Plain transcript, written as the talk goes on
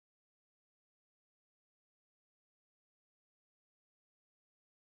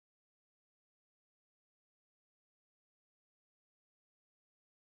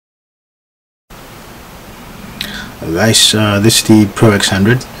Guys, this is the Pro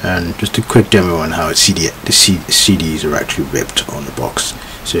X100, and just a quick demo on how the CDs are actually ripped on the box.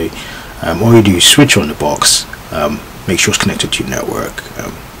 So all you do is switch on the box, make sure it's connected to your network,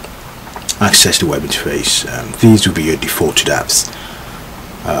 access the web interface. These will be your defaulted apps.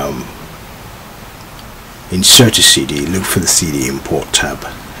 Insert a CD, look for the CD import tab,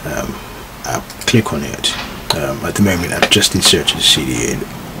 click on it. At the moment I've just inserted the CD in,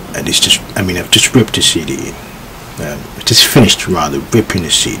 and it's just, I've just ripped the CD in. Just finished rather ripping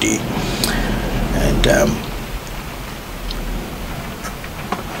the CD, and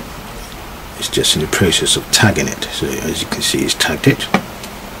it's just in the process of tagging it. So as you can see, it's tagged it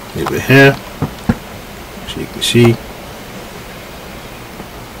over here, so you can see,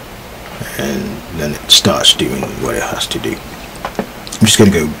 and then it starts doing what it has to do. I'm just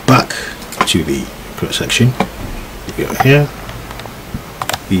going to go back to the correct section. You go here.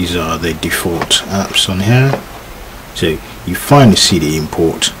 These are the default apps on here. So you find the CD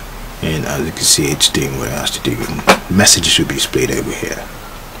import, and as you can see, it's doing what it has to do, and messages will be displayed over here.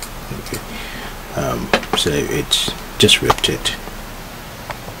 Okay. So it's just ripped it.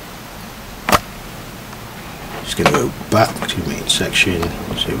 Just going to go back to the main section.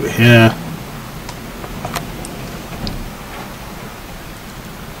 It's over here.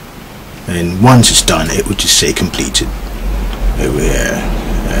 And once it's done, it will just say completed over here,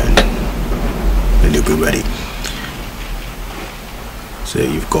 and then it'll be ready. So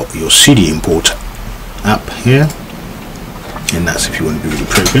you've got your CD import app here, and that's if you want to view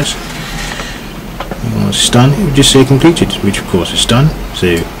the progress. And once it's done, it will just say completed, which of course is done.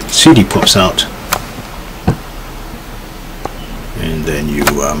 So CD pops out, and then you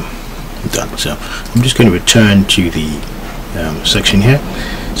done. So I'm just going to return to the section here.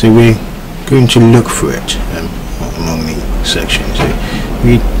 So we're going to look for it among the sections. So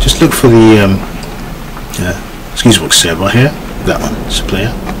we just look for the Squeezebox Server here. That one, it's a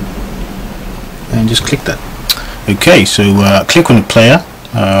player, and just click that. Okay, so click on the player,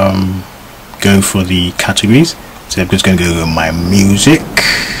 go for the categories. So I'm just going to go to my music,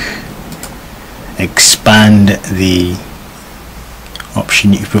 expand the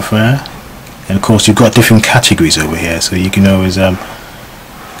option you prefer, and of course you've got different categories over here, so you can always go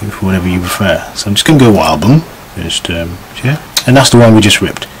for whatever you prefer. So I'm just going to go album, just yeah, and that's the one we just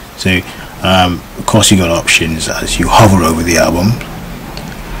ripped. So of course you got options as you hover over the album.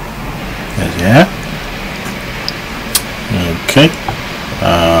 There's there. Okay.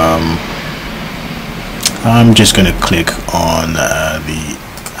 I'm just going to click on the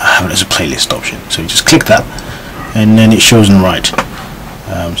have it as a playlist option. So you just click that, and then it shows on the right.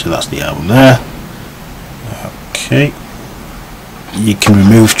 So that's the album there. Okay. You can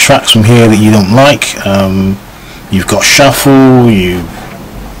remove tracks from here that you don't like. You've got shuffle. You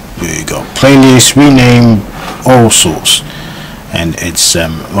got playlist, rename, all sorts, and it's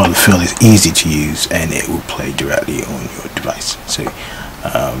rather fairly easy to use, and it will play directly on your device. So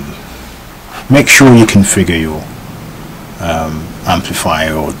make sure you configure your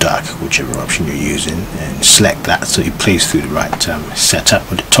amplifier or DAC, whichever option you're using, and select that so it plays through the right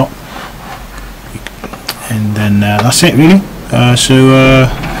setup at the top, and then that's it really. So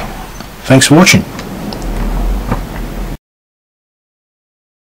thanks for watching.